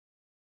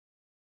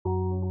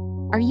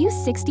Are you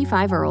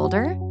 65 or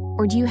older?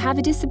 Or do you have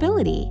a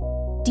disability?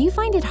 Do you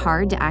find it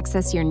hard to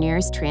access your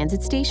nearest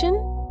transit station?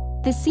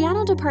 The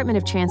Seattle Department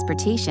of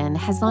Transportation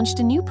has launched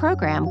a new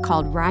program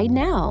called Ride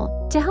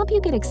Now to help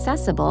you get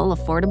accessible,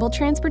 affordable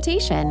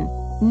transportation.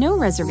 No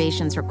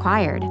reservations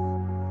required.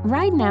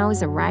 Ride Now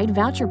is a ride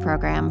voucher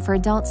program for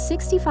adults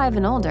 65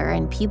 and older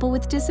and people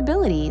with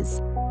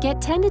disabilities. Get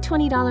 $10 to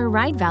 $20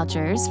 ride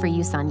vouchers for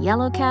use on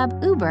Yellow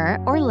Cab, Uber,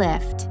 or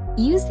Lyft.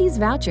 Use these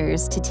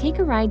vouchers to take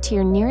a ride to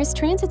your nearest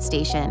transit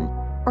station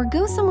or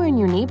go somewhere in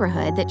your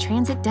neighborhood that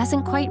transit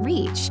doesn't quite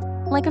reach,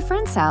 like a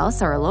friend's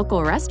house or a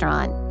local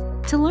restaurant.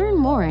 To learn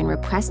more and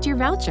request your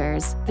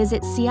vouchers,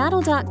 visit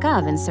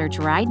seattle.gov and search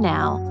Ride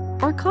Now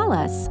or call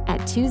us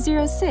at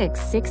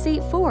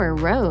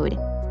 206-684-ROAD.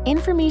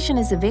 Information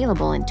is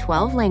available in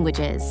 12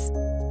 languages.